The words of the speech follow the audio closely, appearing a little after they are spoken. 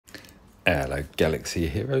Hello Galaxy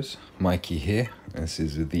Heroes, Mikey here. This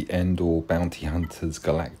is the Endor Bounty Hunters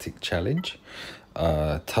Galactic Challenge.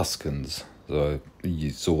 Tuskens, so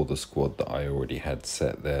you saw the squad that I already had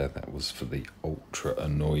set there. That was for the ultra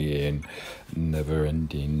annoying, never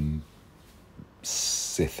ending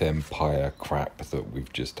Sith Empire crap that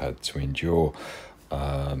we've just had to endure.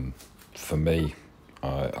 For me,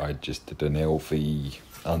 I just did an LV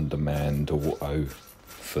undermanned auto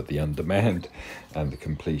for the undermanned and the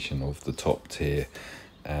completion of the top tier,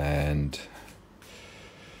 and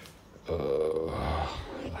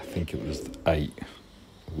I think it was 8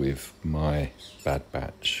 with my bad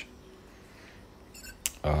batch.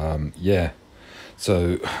 Yeah,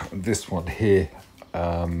 so this one here,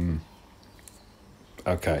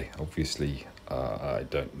 okay, obviously I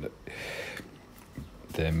don't know,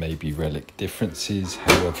 there may be relic differences,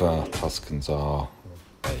 however Tuskens are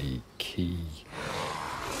a key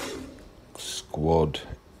squad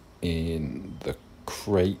in the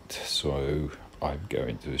crate, so I'm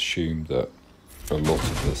going to assume that a lot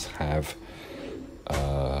of us have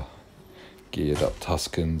geared up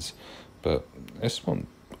Tuskens, but this one,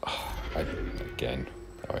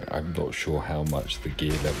 I'm not sure how much the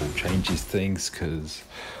gear level changes things, because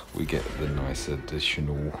we get the nice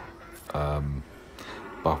additional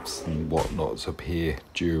buffs and whatnots appear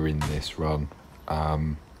during this run.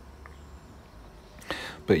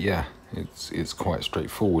 But yeah, it's quite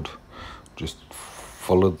straightforward. Just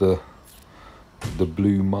follow the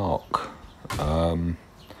blue mark. So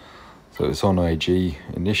it's on IG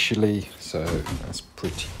initially, so that's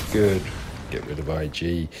pretty good. Get rid of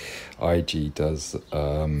IG. IG does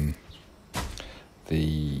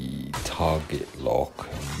the target lock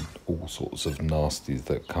and all sorts of nasties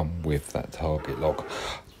that come with that target lock.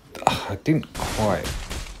 I didn't quite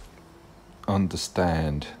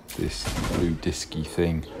understand this blue disky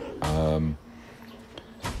thing.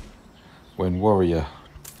 When warrior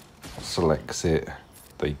selects it,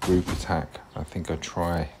 they group attack. I think I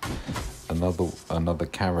try another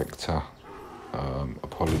character.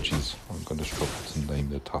 Apologies, I'm going to struggle to name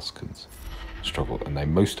the Tuskens. Struggle to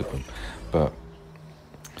name most of them, but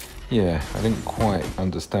yeah, I didn't quite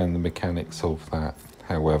understand the mechanics of that.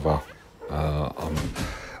 However,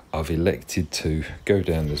 I've elected to go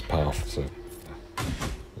down this path, so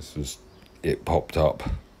this was it. Popped up,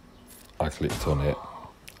 I clicked on it,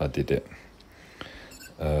 I did it.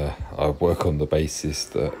 I work on the basis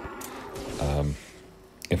that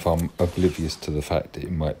if I'm oblivious to the fact that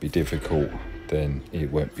it might be difficult, then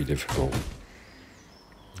it won't be difficult.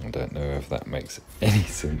 I don't know if that makes any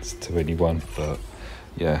sense to anyone, but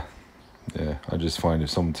yeah, I just find if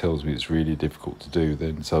someone tells me it's really difficult to do,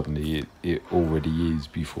 then suddenly it already is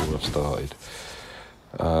before I've started.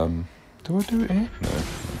 Do I do it here? No.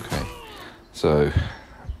 Okay. So,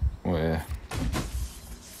 well,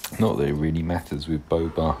 not that it really matters with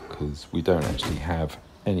Boba, because we don't actually have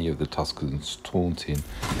any of the Tuskens taunting.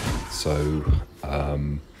 So,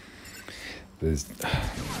 there's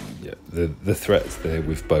the threats there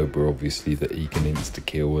with Boba, obviously, that he can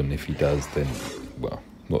insta-kill, and if he does, then, well,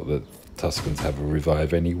 not that Tuskens have a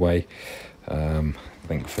revive anyway.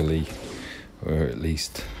 Thankfully, we're at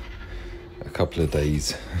least a couple of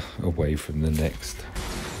days away from the next.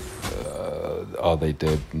 Are they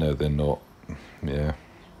dead? No, they're not. Yeah.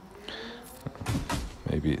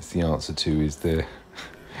 Maybe it's the answer to, is there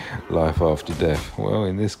life after death? Well,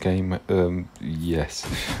 in this game, yes.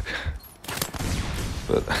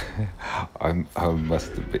 But I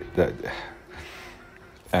must admit that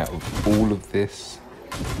out of all of this,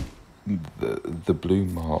 the blue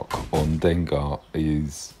mark on Dengar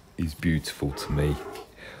is beautiful to me,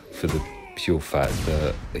 for the pure fact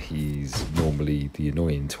that he's normally the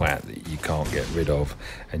annoying twat that you can't get rid of,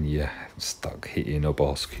 and you're stuck hitting a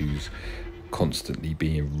boss who's constantly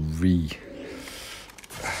being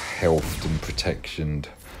healthed and protectioned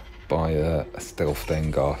by a stealth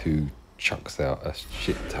Dengar who chucks out a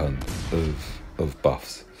shit ton of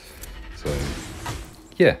buffs. So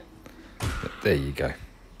yeah, there you go.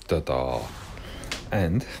 Da-da.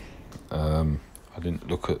 And I didn't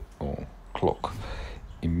look at or clock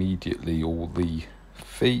immediately all the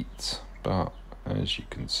feats, but as you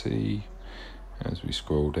can see, as we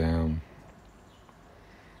scroll down,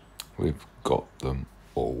 we've got them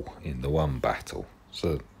all in the one battle.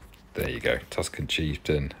 So there you go. Tusken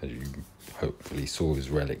Chieftain, as you hopefully saw,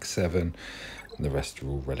 is Relic 7, and the rest are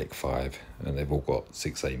all Relic 5, and they've all got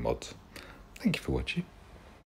 6A mods. Thank you for watching.